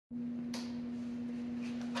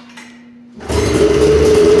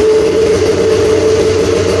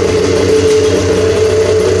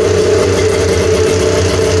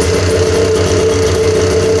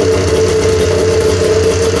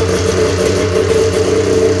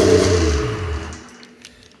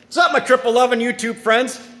Triple 11 YouTube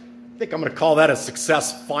friends. I think I'm going to call that a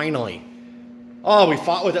success finally. Oh, we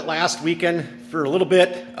fought with it last weekend for a little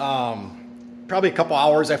bit. Probably a couple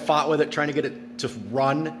hours I fought with it trying to get it to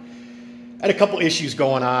run. I had a couple issues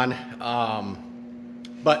going on.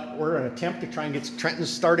 But we're in an attempt to try and get Trenton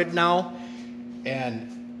started now.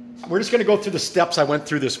 And we're just going to go through the steps I went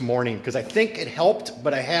through this morning because I think it helped,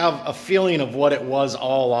 but I have a feeling of what it was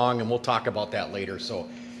all along, and we'll talk about that later. So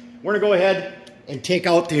we're going to go ahead and take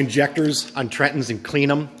out the injectors on Trenton's and clean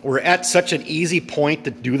them. We're at such an easy point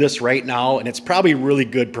to do this right now, and it's probably really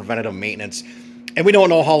good preventative maintenance. And we don't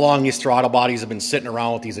know how long these throttle bodies have been sitting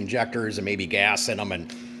around with these injectors and maybe gas in them.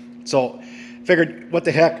 And so figured, what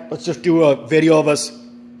the heck, let's just do a video of us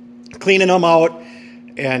cleaning them out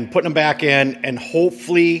and putting them back in. And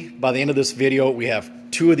hopefully by the end of this video, we have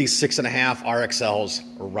 2 of these 6.5 RXLs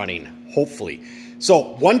running, hopefully.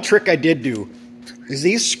 So one trick I did do is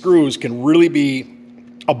these screws can really be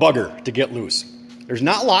a bugger to get loose. There's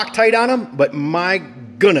not Loctite on them, but my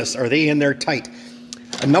goodness, are they in there tight.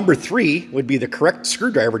 A number 3 would be the correct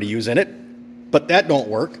screwdriver to use in it, but that don't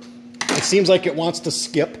work. It seems like it wants to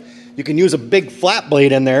skip. You can use a big flat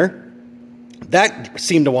blade in there. That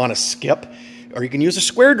seemed to want to skip. Or you can use a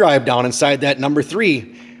square drive down inside that number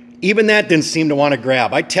 3. Even that didn't seem to want to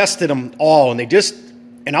grab. I tested them all, and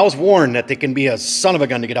I was warned that they can be a son of a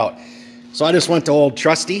gun to get out. So I just went to old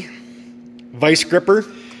trusty vice gripper,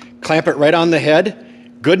 clamp it right on the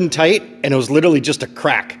head, good and tight, and it was literally just a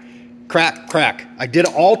crack. Crack, crack. I did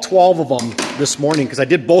all 12 of them this morning because I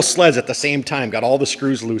did both sleds at the same time, got all the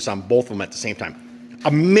screws loose on both of them at the same time.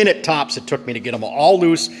 A minute tops it took me to get them all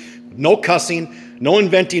loose, no cussing, no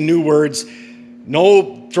inventing new words,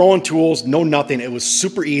 no throwing tools, no nothing. It was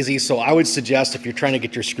super easy, so I would suggest if you're trying to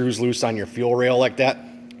get your screws loose on your fuel rail like that,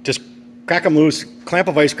 just crack them loose, clamp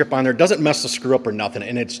a vice grip on there. It doesn't mess the screw up or nothing,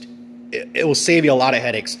 and it will save you a lot of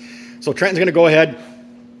headaches. So Trenton's going to go ahead,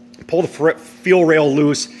 pull the fuel rail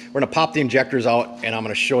loose. We're going to pop the injectors out, and I'm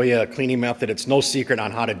going to show you a cleaning method. It's no secret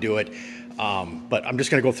on how to do it, but I'm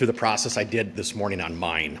just going to go through the process I did this morning on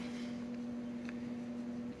mine.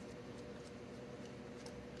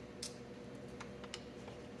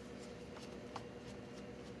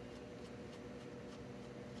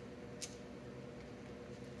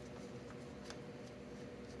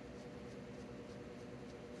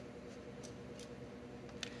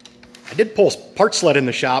 I did pull a part sled in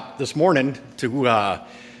the shop this morning to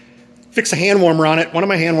fix a hand warmer on it. One of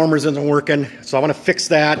my hand warmers isn't working, so I want to fix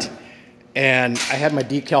that. And I had my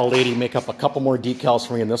decal lady make up a couple more decals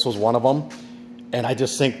for me, and this was one of them. And I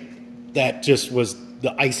just think that just was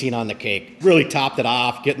the icing on the cake. Really topped it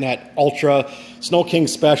off, getting that Ultra Snow King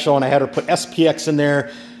Special, and I had her put SPX in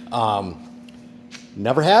there.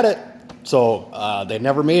 Never had it, so they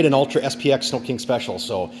never made an Ultra SPX Snow King Special,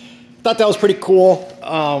 so thought that was pretty cool.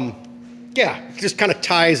 Yeah, it just kind of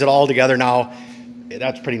ties it all together now.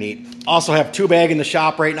 That's pretty neat. Also have 2 bag in the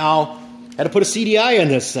shop right now. Had to put a CDI in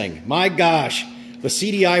this thing. My gosh, the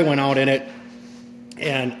CDI went out in it,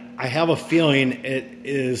 and I have a feeling it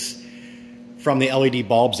is from the LED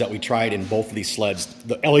bulbs that we tried in both of these sleds.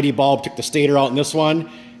 The LED bulb took the stator out in this one,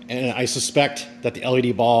 and I suspect that the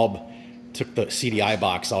LED bulb took the CDI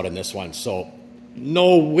box out in this one. So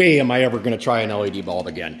no way am I ever going to try an LED bulb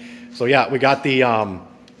again. So yeah, we got the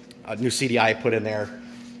new CDI put in there,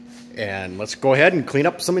 and let's go ahead and clean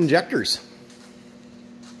up some injectors.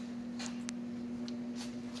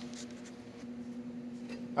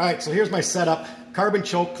 All right, so here's my setup. Carbon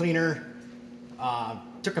choke cleaner,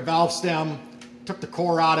 took a valve stem, took the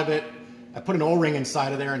core out of it. I put an O-ring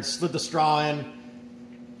inside of there and slid the straw in,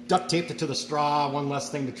 duct taped it to the straw, one less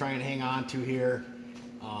thing to try and hang on to here.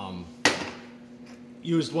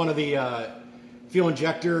 Used one of the fuel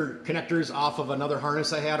injector connectors off of another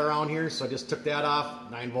harness I had around here, so I just took that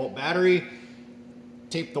off. 9-volt battery,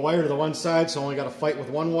 taped the wire to the one side, so I only got to fight with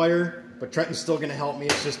one wire, but Trenton's still going to help me.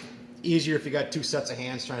 It's just easier if you got 2 sets of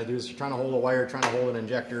hands trying to do this. You're trying to hold a wire, trying to hold an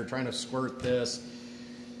injector, trying to squirt this.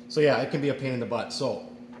 So yeah, it can be a pain in the butt. So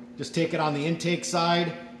just take it on the intake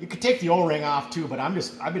side. You could take the O-ring off too, but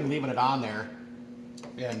I've been leaving it on there.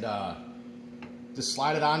 And just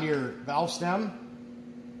slide it onto your valve stem.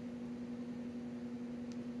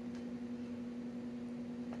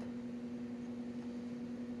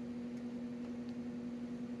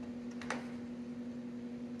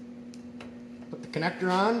 Put the connector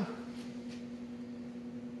on.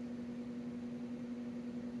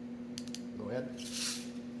 Go ahead.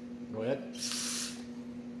 Go ahead.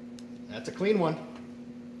 That's a clean one.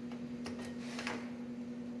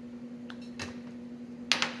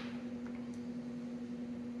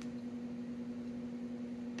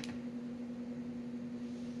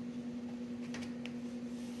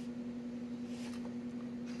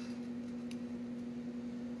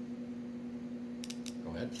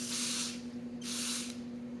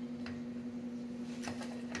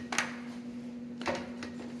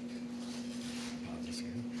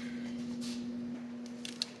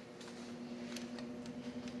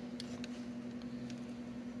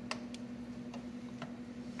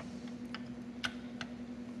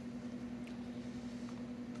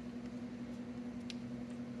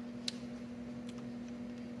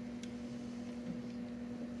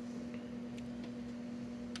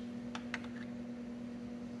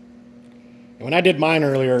 When I did mine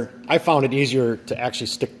earlier, I found it easier to actually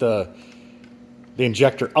stick the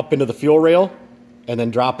injector up into the fuel rail and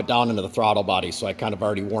then drop it down into the throttle body. So I kind of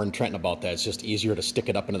already warned Trenton about that. It's just easier to stick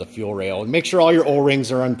it up into the fuel rail. And make sure all your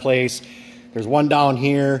O-rings are in place. There's one down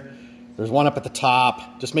here. There's one up at the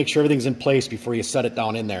top. Just make sure everything's in place before you set it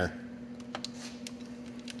down in there.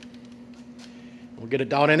 We'll get it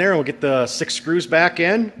down in there. We'll get the 6 screws back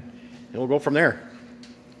in, and we'll go from there.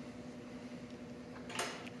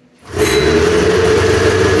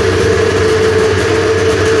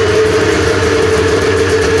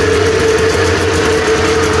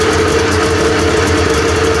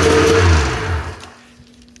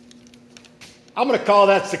 I'm going to call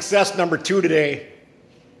that success number 2 today.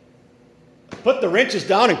 Put the wrenches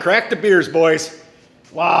down and crack the beers, boys.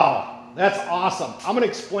 Wow, that's awesome. I'm going to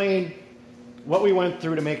explain what we went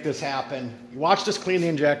through to make this happen. You watched us clean the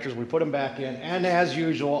injectors. We put them back in. And as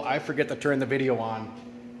usual, I forget to turn the video on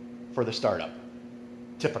for the startup.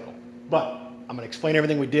 Typical. But I'm going to explain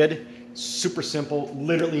everything we did. Super simple.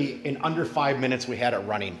 Literally in under 5 minutes, we had it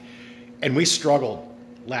running. And we struggled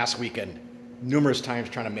last weekend numerous times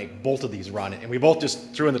trying to make both of these run, and we both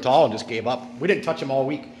just threw in the towel and just gave up. We didn't touch them all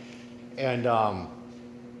week. And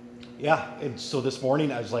yeah, and so this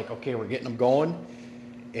morning I was like, okay, we're getting them going,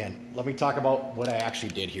 and let me talk about what I actually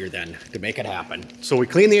did here then to make it happen. So we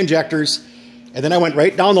cleaned the injectors, and then I went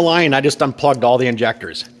right down the line. I just unplugged all the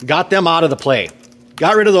injectors, got them out of the play,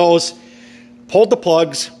 got rid of those, pulled the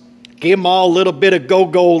plugs, gave them all a little bit of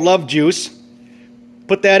go-go love juice,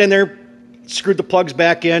 put that in there, screwed the plugs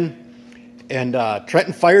back in, and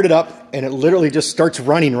Trenton fired it up, and it literally just starts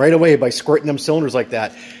running right away by squirting them cylinders like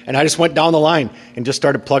that. And I just went down the line and just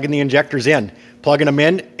started plugging the injectors in, plugging them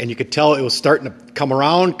in, and you could tell it was starting to come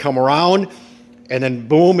around, and then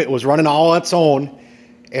boom, it was running all on its own.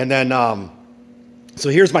 And then, so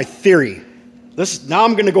here's my theory. Now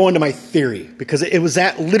I'm going to go into my theory, because it was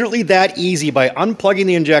literally that easy by unplugging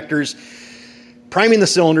the injectors, priming the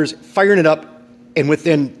cylinders, firing it up, and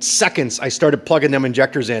within seconds I started plugging them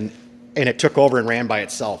injectors in, and it took over and ran by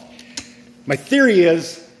itself. My theory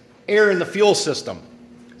is air in the fuel system.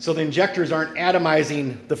 So the injectors aren't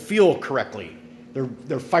atomizing the fuel correctly.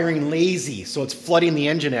 They're firing lazy, so it's flooding the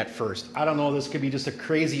engine at first. I don't know, this could be just a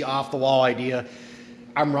crazy off-the-wall idea.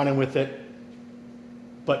 I'm running with it.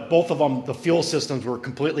 But both of them, the fuel systems were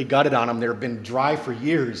completely gutted on them. They've been dry for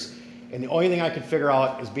years. And the only thing I could figure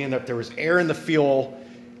out is being that there was air in the fuel,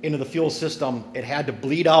 into the fuel system, it had to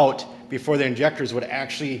bleed out before the injectors would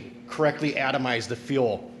actually correctly atomize the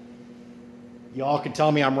fuel. Y'all can tell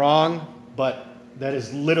me I'm wrong, but that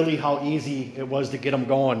is literally how easy it was to get them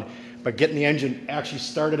going. But getting the engine actually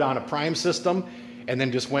started on a prime system, and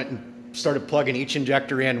then just went and started plugging each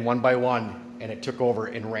injector in one by one, and it took over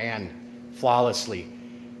and ran flawlessly.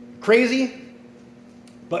 Crazy,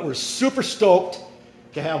 but we're super stoked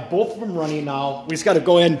to have both of them running now. We just got to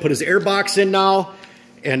go ahead and put his air box in now,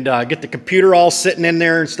 and get the computer all sitting in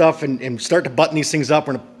there and stuff, and start to button these things up.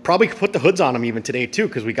 We're going to probably put the hoods on them even today too,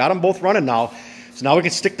 because we got them both running now. So now we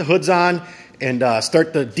can stick the hoods on and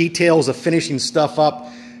start the details of finishing stuff up.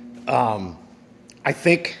 I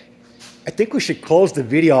think we should close the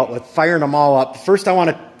video out with firing them all up. First, I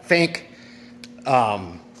want to thank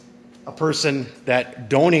a person that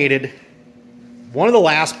donated one of the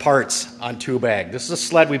last parts on Two-Bag. This is a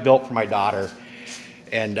sled we built for my daughter,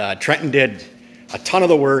 and Trenton did a ton of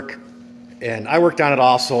the work, and I worked on it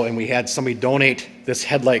also, and we had somebody donate this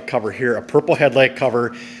headlight cover here, a purple headlight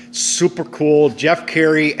cover. Super cool. Jeff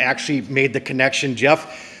Carey actually made the connection.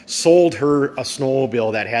 Jeff sold her a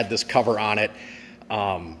snowmobile that had this cover on it,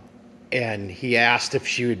 and he asked if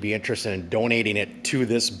she would be interested in donating it to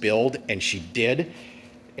this build, and she did.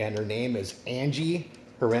 And her name is Angie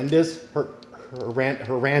Hernandez.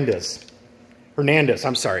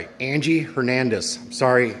 I'm sorry, Angie Hernandez. I'm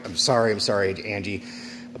sorry, Angie.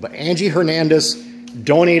 But Angie Hernandez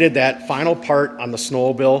donated that final part on the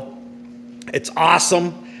snowmobile. It's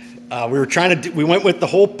awesome. We went with the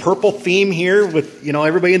whole purple theme here with, you know,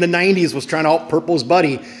 everybody in the 90s was trying to out purple his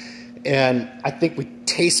buddy. And I think we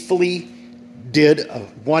tastefully did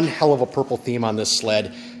one hell of a purple theme on this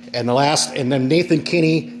sled. And then Nathan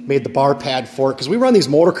Kinney made the bar pad for it, because we run these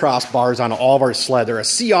motocross bars on all of our sled. They're a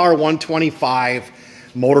CR 125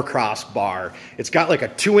 motocross bar. It's got like a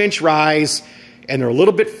 2-inch rise, and they're a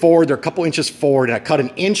little bit forward. They're a couple inches forward, and I cut 1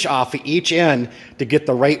 inch off of each end to get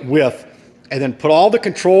the right width, and then put all the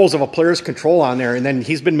controls of a Polaris control on there. And then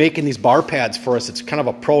he's been making these bar pads for us. It's kind of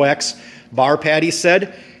a Pro X bar pad, he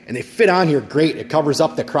said, and they fit on here great. It covers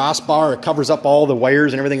up the crossbar. It covers up all the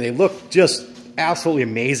wires and everything. They look just absolutely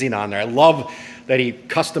amazing on there. I love that he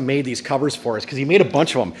custom made these covers for us, because he made a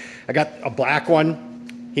bunch of them. I got a black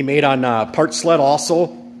one he made on part sled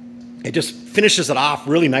also. It just finishes it off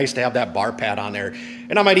really nice to have that bar pad on there.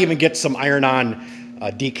 And I might even get some iron-on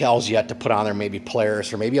decals yet to put on there, maybe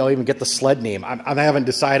Polaris, or maybe I'll even get the sled name. I haven't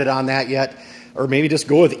decided on that yet, or maybe just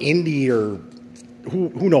go with Indy, or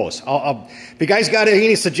who knows. If you guys got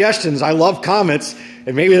any suggestions, I love comments,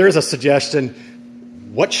 and maybe there's a suggestion.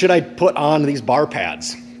 What should I put on these bar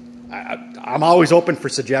pads? I'm always open for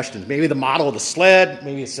suggestions. Maybe the model of the sled,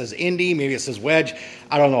 maybe it says Indy, maybe it says Wedge.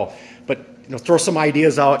 I don't know. But throw some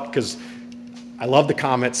ideas out, because I love the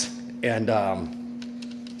comments. And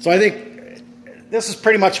so I think this is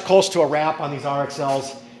pretty much close to a wrap on these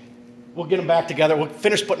RXLs. We'll get them back together. We'll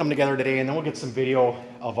finish putting them together today, and then we'll get some video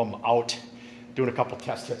of them out, doing a couple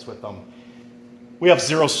test hits with them. We have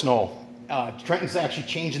 0 snow. Trenton's actually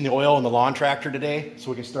changing the oil in the lawn tractor today, so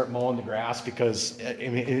we can start mowing the grass, because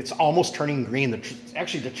it's almost turning green.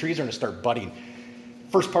 Actually, the trees are going to start budding.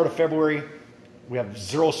 First part of February, we have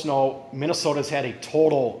 0 snow. Minnesota's had a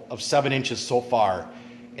total of 7 inches so far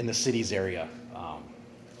in the city's area.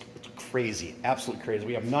 It's crazy, absolutely crazy.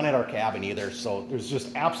 We have none at our cabin either, so there's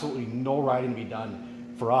just absolutely no riding to be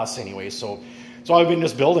done for us anyway. So I've been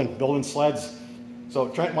just building sleds. So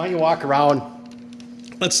Trent, why don't you walk around?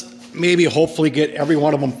 Let's maybe hopefully get every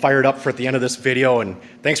one of them fired up for at the end of this video. And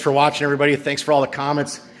thanks for watching, everybody. Thanks for all the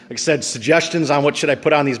comments. Like I said, suggestions on what should I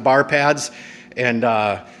put on these bar pads, and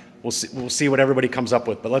we'll see what everybody comes up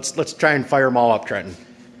with. But let's try and fire them all up, Trenton.